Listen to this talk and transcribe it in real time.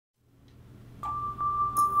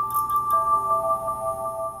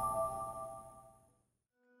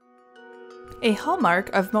A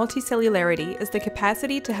hallmark of multicellularity is the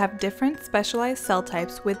capacity to have different specialized cell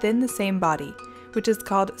types within the same body, which is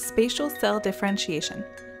called spatial cell differentiation.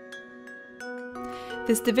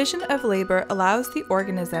 This division of labor allows the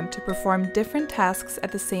organism to perform different tasks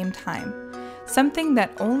at the same time, something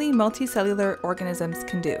that only multicellular organisms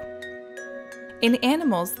can do. In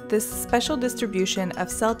animals, this special distribution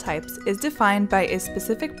of cell types is defined by a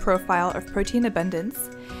specific profile of protein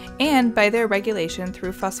abundance and by their regulation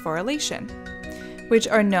through phosphorylation, which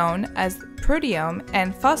are known as proteome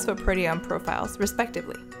and phosphoproteome profiles,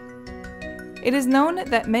 respectively. It is known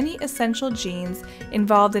that many essential genes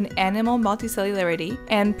involved in animal multicellularity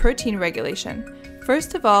and protein regulation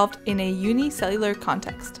first evolved in a unicellular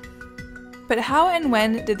context. But how and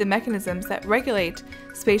when did the mechanisms that regulate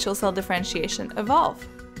spatial cell differentiation evolve?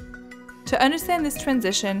 To understand this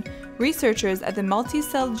transition, researchers at the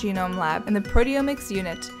Multicell Genome Lab and the Proteomics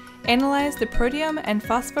Unit analyzed the proteome and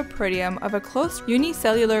phosphoproteome of a close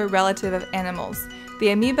unicellular relative of animals, the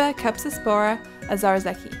amoeba Capsaspora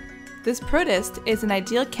azarzeki. This protist is an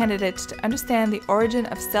ideal candidate to understand the origin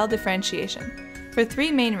of cell differentiation, for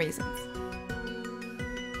three main reasons.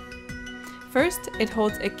 First, it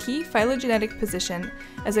holds a key phylogenetic position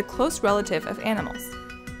as a close relative of animals.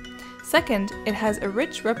 Second, it has a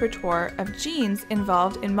rich repertoire of genes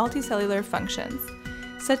involved in multicellular functions,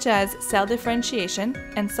 such as cell differentiation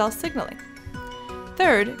and cell signaling.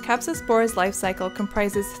 Third, Capsaspora's life cycle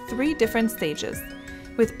comprises 3 different stages,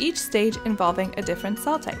 with each stage involving a different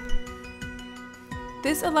cell type.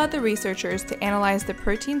 This allowed the researchers to analyze the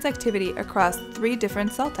protein's activity across 3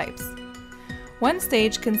 different cell types. One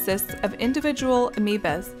stage consists of individual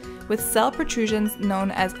amoebas with cell protrusions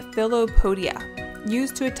known as philopodia,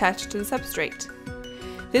 used to attach to the substrate.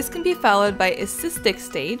 This can be followed by a cystic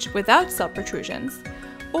stage without cell protrusions,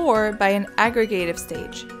 or by an aggregative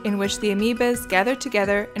stage, in which the amoebas gather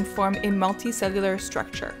together and form a multicellular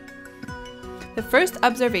structure. The first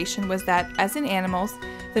observation was that, as in animals,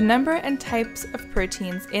 the number and types of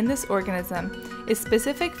proteins in this organism is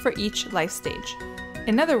specific for each life stage.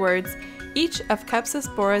 In other words, each of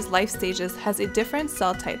Capsaspora's life stages has a different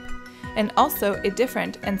cell type, and also a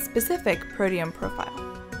different and specific proteome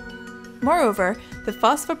profile. Moreover, the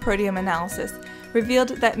phosphoproteome analysis revealed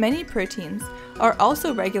that many proteins are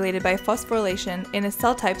also regulated by phosphorylation in a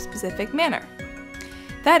cell type specific manner.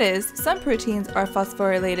 That is, some proteins are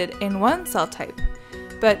phosphorylated in one cell type,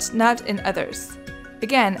 but not in others,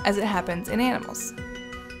 again as it happens in animals.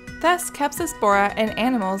 Thus, Capsaspora and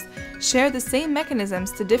animals share the same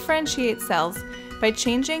mechanisms to differentiate cells by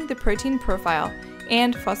changing the protein profile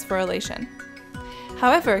and phosphorylation.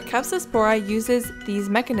 However, Capsaspora uses these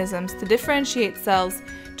mechanisms to differentiate cells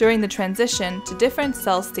during the transition to different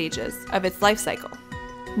cell stages of its life cycle,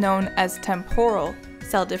 known as temporal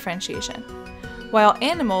cell differentiation, while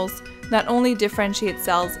animals not only differentiate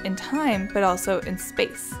cells in time but also in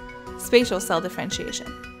space, spatial cell differentiation.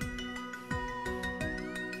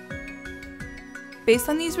 Based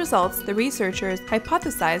on these results, the researchers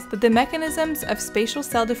hypothesized that the mechanisms of spatial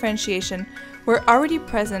cell differentiation were already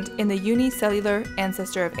present in the unicellular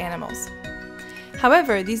ancestor of animals.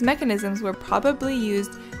 However, these mechanisms were probably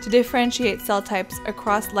used to differentiate cell types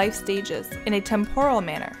across life stages in a temporal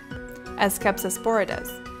manner, as Capsaspora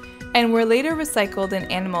does, and were later recycled in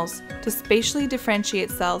animals to spatially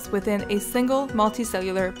differentiate cells within a single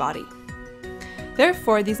multicellular body.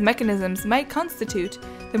 Therefore, these mechanisms might constitute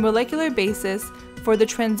the molecular basis for the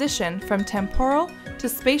transition from temporal to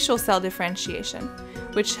spatial cell differentiation,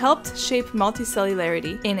 which helped shape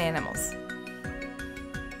multicellularity in animals.